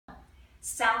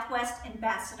Southwest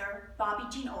Ambassador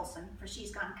Bobbi Jeen Olson for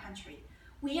She's Gone Country.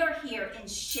 We are here in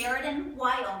Sheridan,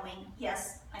 Wyoming.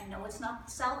 Yes, I know it's not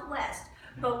the Southwest,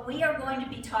 but we are going to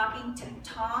be talking to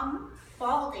Tom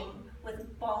Balding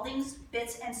with Balding's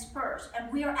Bits and Spurs.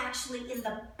 And we are actually in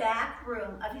the back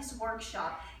room of his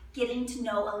workshop getting to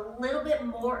know a little bit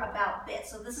more about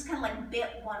bits. So this is kind of like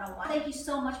Bit 101. Thank you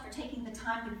so much for taking the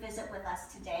time to visit with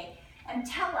us today. And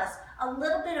tell us a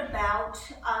little bit about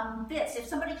bits. If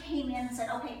somebody came in and said,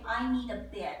 okay, I need a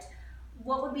bit,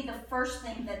 what would be the first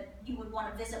thing that you would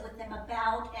want to visit with them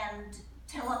about and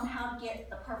tell them how to get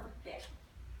the perfect bit?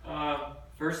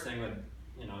 First thing would,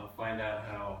 find out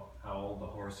how old the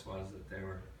horse was that they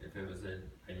were, if it was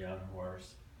a young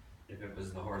horse. If it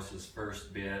was the horse's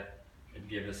first bit, it'd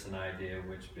give us an idea of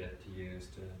which bit to use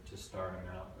to start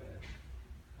them out with.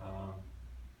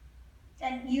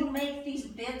 And you make these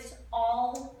bits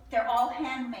they're all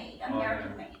handmade,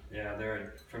 American made. Yeah,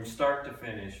 they're from start to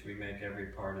finish. We make every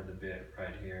part of the bit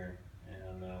right here.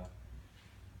 And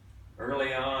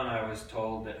early on, I was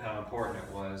told that how important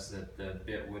it was that the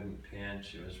bit wouldn't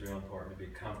pinch. It was real important to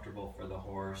be comfortable for the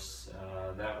horse.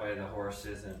 That way the horse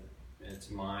its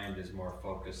mind is more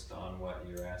focused on what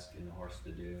you're asking the horse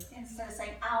to do. Instead of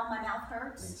saying, ow, my mouth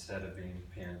hurts. Instead of being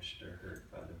pinched or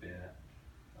hurt by the bit.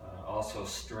 Also,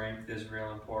 strength is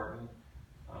real important.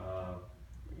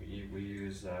 We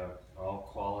use all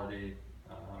quality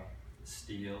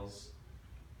steels,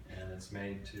 and it's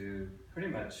made to pretty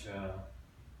much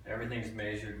everything's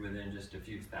measured within just a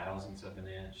few thousandths of an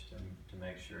inch to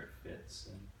make sure it fits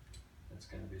and it's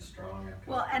going to be strong.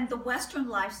 Well, and the Western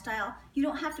lifestyle, you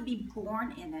don't have to be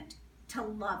born in it to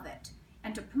love it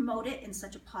and to promote it in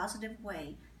such a positive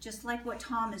way, just like what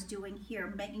Tom is doing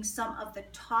here, making some of the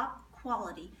top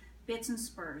quality bits and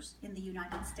spurs in the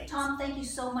United States. Tom, thank you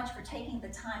so much for taking the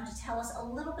time to tell us a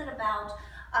little bit about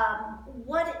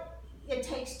what it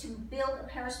takes to build a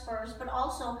pair of spurs, but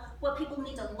also what people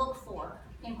need to look for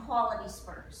in quality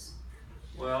spurs.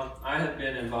 Well, I have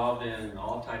been involved in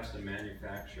all types of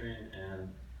manufacturing, and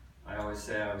I always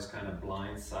say I was kind of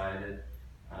blindsided.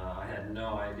 I had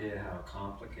no idea how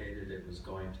complicated it was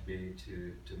going to be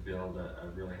to build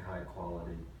a really high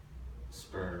quality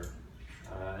spur.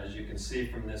 As you can see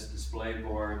from this display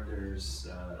board, there's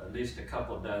at least a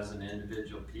couple dozen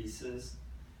individual pieces,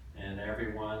 and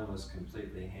every one was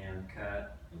completely hand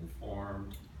cut and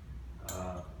formed.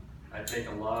 I take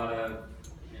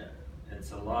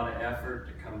it's a lot of effort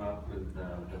to come up with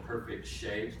the perfect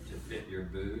shape to fit your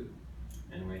boot,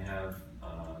 and we have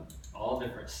all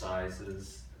different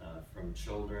sizes, from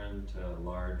children to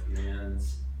large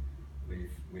men's.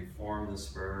 We form the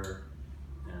spur.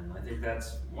 And I think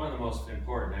that's one of the most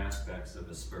important aspects of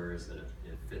a spur is that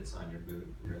it fits on your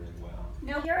boot really well.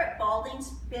 Now here at Balding's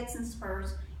Bits and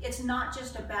Spurs, it's not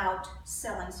just about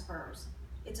selling spurs.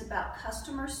 It's about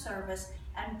customer service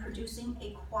and producing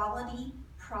a quality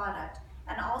product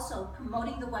and also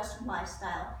promoting the Western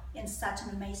lifestyle in such an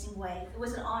amazing way. It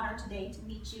was an honor today to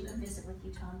meet you and visit with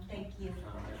you, Tom. Thank you.